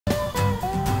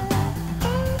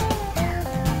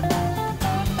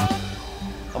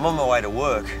I'm on my way to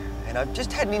work, and I've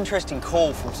just had an interesting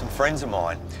call from some friends of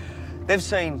mine. They've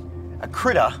seen a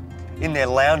critter in their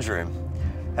lounge room,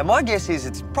 and my guess is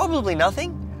it's probably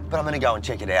nothing, but I'm going to go and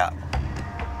check it out.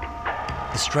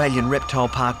 Australian Reptile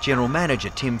Park General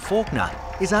Manager Tim Faulkner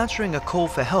is answering a call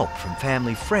for help from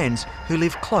family friends who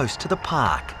live close to the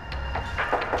park.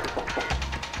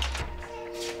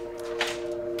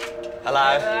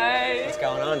 Hello. Hello. What's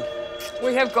going on?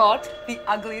 We have got the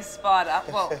ugliest spider.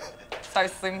 Well, so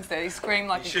Slim said. He screamed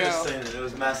like a girl. You should have seen it. It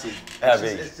was massive. How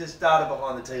big? It's just started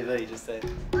behind the TV just there.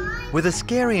 With a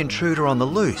scary intruder on the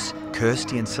loose,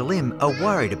 Kirsty and Salim are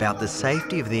worried about the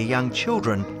safety of their young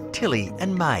children, Tilly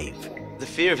and Maeve. The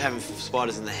fear of having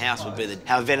spiders in the house would be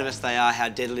how venomous they are, how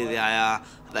deadly they are.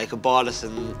 They could bite us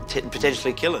and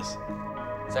potentially kill us.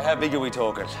 So how big are we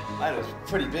talking? Mate, it was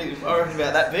pretty big. I reckon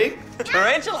about that big.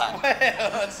 Tarantula?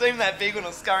 Well, it seemed that big when I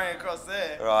was scurrying across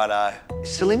there. Righto.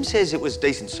 Salim says it was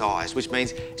decent size, which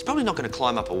means it's probably not going to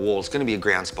climb up a wall. It's going to be a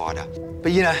ground spider.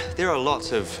 But, you know, there are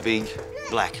lots of big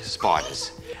black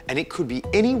spiders, and it could be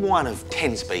any one of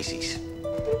 10 species.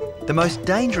 The most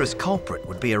dangerous culprit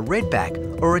would be a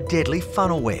redback or a deadly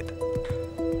funnel web.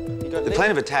 The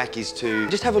plan of attack is to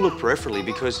just have a look peripherally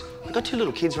because I've got two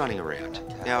little kids running around.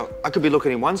 Now, I could be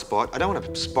looking in one spot. I don't want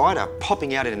a spider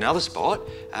popping out in another spot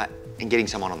and getting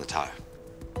someone on the toe.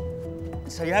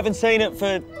 So you haven't seen it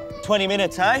for 20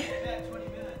 minutes, eh? About 20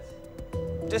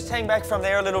 minutes. Just hang back from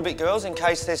there a little bit, girls, in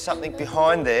case there's something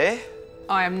behind there.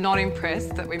 I am not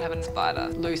impressed that we have a spider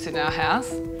loose in our house.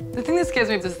 The thing that scares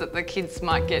me is that the kids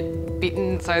might get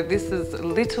bitten, so this is a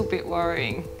little bit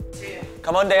worrying.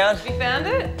 Come on down. We found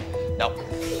it? Nope.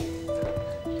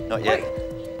 Not yet.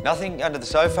 Nothing under the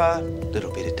sofa.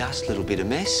 Little bit of dust, little bit of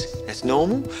mess. That's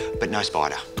normal, but no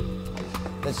spider.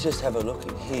 Let's just have a look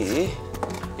in here.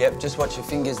 Yep, just watch your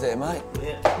fingers there, mate.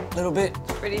 Yeah. Little bit.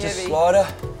 Pretty just heavy. Slider.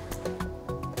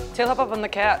 Till hop up on the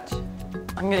couch.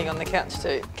 I'm getting on the couch too,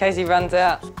 in case he runs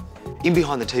out. In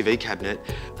behind the TV cabinet,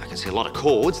 I can see a lot of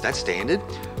cords, that's standard.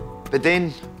 But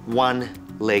then one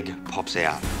leg pops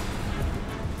out.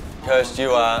 Kirst, you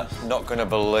are not going to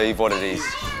believe what it is.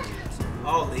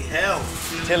 Holy hell.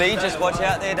 Tilly, just watch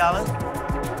out there, darling.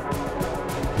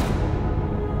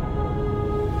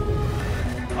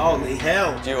 Holy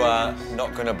hell. You are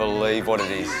not going to believe what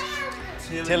it is.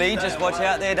 Tilly, just watch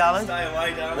out there, darling. Stay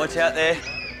away, darling. Watch out there.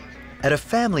 At a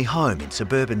family home in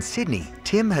suburban Sydney,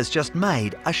 Tim has just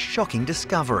made a shocking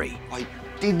discovery. I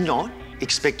did not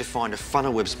expect to find a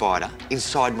funnel web spider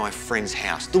inside my friend's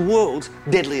house, the world's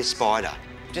deadliest spider.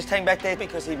 Just hang back there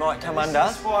because he might come under.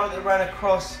 This is the spider that ran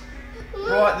across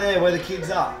right there where the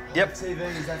kids are. Yep.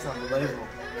 TVs, that's unbelievable.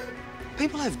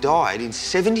 People have died in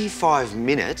 75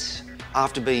 minutes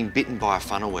after being bitten by a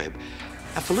funnel web.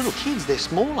 And for little kids, they're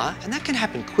smaller and that can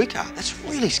happen quicker. That's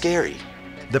really scary.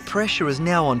 The pressure is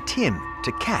now on Tim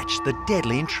to catch the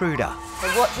deadly intruder.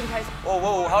 So watch in case... Whoa,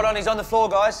 whoa, hold on, he's on the floor,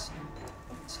 guys.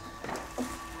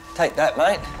 Take that,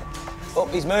 mate. Oh,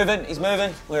 he's moving, he's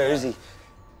moving. Where is he?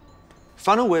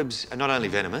 Funnel webs are not only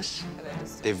venomous,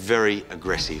 they're very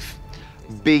aggressive.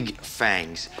 Big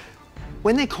fangs.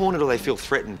 When they're cornered or they feel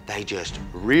threatened, they just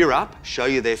rear up, show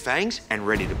you their fangs, and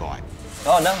ready to bite.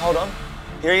 Oh, no, hold on.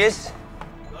 Here he is.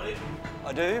 Got him?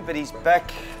 I do, but he's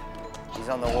back. He's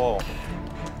on the wall.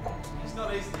 He's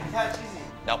not easy to catch, is he?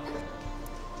 Nope.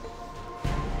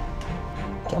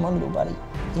 Come on, little buddy.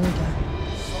 In you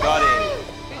go. Got him.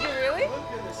 Did you really?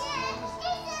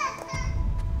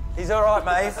 He's all right,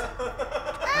 Maeve.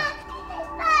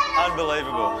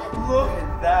 Unbelievable. Look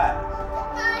at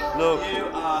that. Look, You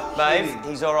are Maeve, kidding.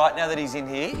 he's all right now that he's in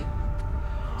here.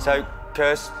 So,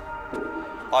 Kirst,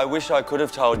 I wish I could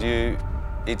have told you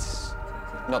it's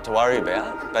not to worry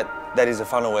about, but that is a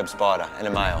funnel web spider and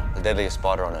a male, the deadliest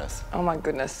spider on Earth. Oh my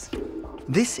goodness.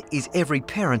 This is every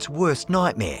parent's worst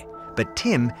nightmare, but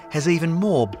Tim has even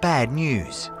more bad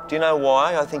news. Do you know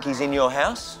why I think he's in your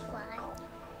house?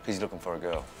 He's looking for a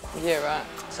girl. Yeah, right.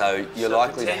 So you're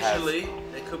likely to have... Potentially,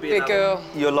 there could be Big another. girl.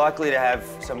 You're likely to have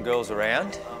some girls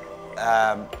around.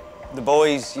 The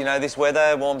boys, you know, this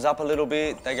weather warms up a little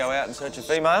bit. They go out in search of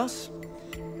females,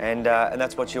 and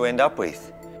that's what you end up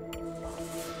with.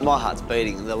 My heart's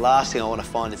beating. The last thing I want to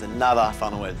find is another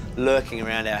funnel web lurking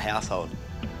around our household.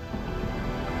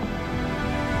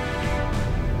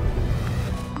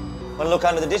 Want to look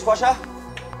under the dishwasher?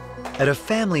 At a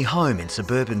family home in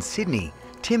suburban Sydney,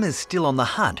 Tim is still on the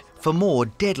hunt for more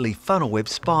deadly funnel web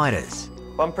spiders.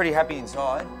 Well, I'm pretty happy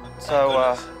inside.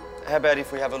 So, how about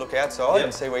if we have a look outside Yep.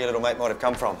 and see where your little mate might have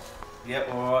come from?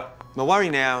 Yep, all right. My worry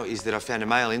now is that I found a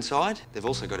male inside. They've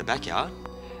also got a backyard.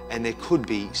 and there could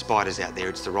be spiders out there.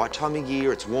 It's the right time of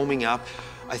year, it's warming up.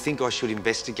 I think I should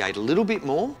investigate a little bit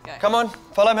more. Come on,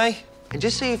 follow me. And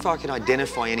just see if I can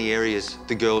identify any areas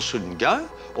the girls shouldn't go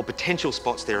or potential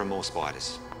spots there are more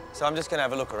spiders. So I'm just going to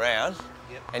have a look around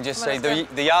and just see.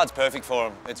 The yard's perfect for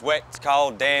them. It's wet, it's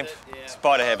cold, damp,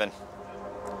 spider heaven.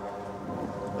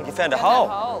 Look, you found a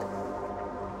hole.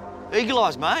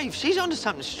 Eagle-Eyes Maeve, she's onto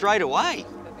something straight away.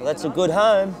 Well, that's a good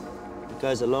home. It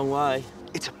goes a long way.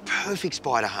 It's a perfect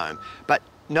spider home, but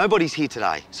nobody's here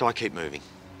today, so I keep moving.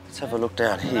 Let's have a look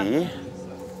down here.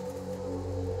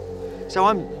 So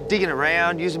I'm digging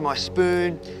around, using my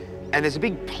spoon, and there's a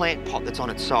big plant pot that's on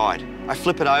its side. I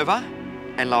flip it over,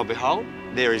 and lo and behold,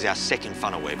 there is our second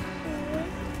funnel web.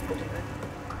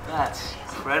 That's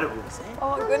incredible.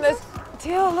 Oh my goodness.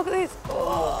 Till, look at this.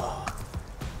 Oh.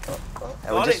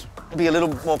 And we'll just be a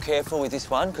little more careful with this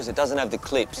one because it doesn't have the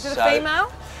clips. Is it a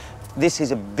female? This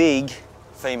is a big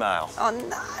female. Oh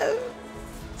no.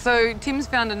 So Tim's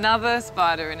found another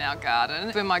spider in our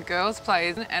garden where my girls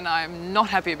play, and I'm not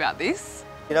happy about this.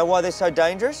 You know why they're so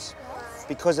dangerous?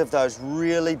 Because of those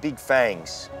really big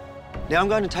fangs. Now I'm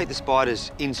going to take the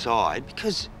spiders inside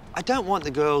because I don't want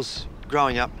the girls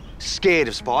growing up scared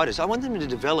of spiders. I want them to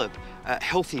develop a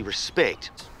healthy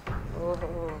respect.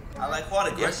 Are they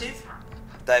quite aggressive?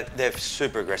 They're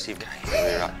super aggressive.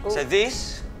 So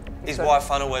this is why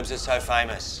funnel webs are so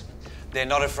famous. They're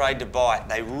not afraid to bite.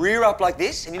 They rear up like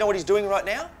this, and you know what he's doing right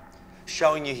now?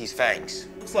 Showing you his fangs.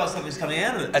 Looks like something's coming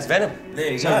out of it. That's venom.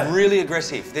 There you so go. Really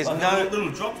aggressive. There's like no a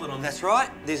little droplet on. That's right.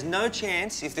 There's no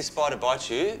chance if this spider bites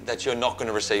you that you're not going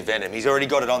to receive venom. He's already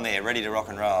got it on there, ready to rock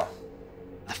and roll.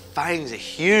 The fangs are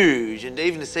huge, and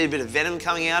even to see a bit of venom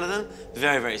coming out of them,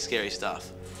 very, very scary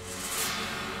stuff.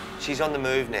 She's on the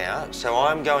move now, so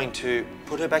I'm going to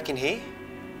put her back in here.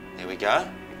 There we go.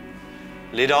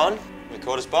 Lid on. We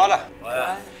caught a spider.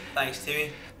 Wow. Thanks,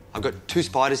 Timmy. I've got 2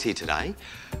 spiders here today,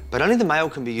 but only the male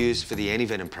can be used for the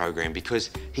anti-venom program because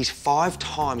he's 5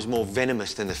 times more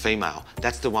venomous than the female.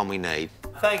 That's the one we need.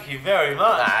 Thank you very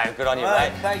much. No, good on you,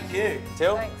 mate. Thank you.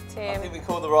 Till? Thanks, I Tim. think we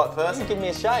called the right person. Give me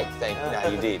a shake. No,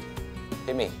 you did.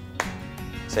 Hit me.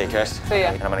 See you, Kirst. See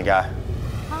ya. And I'm gonna go.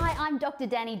 Hi, I'm Dr.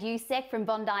 Danny Dusek from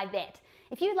Bondi Vet.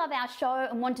 If you love our show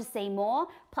and want to see more,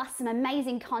 plus some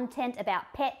amazing content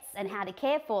about pets and how to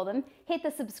care for them, hit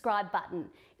the subscribe button.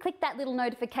 Click that little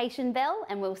notification bell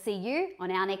and we'll see you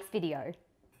on our next video.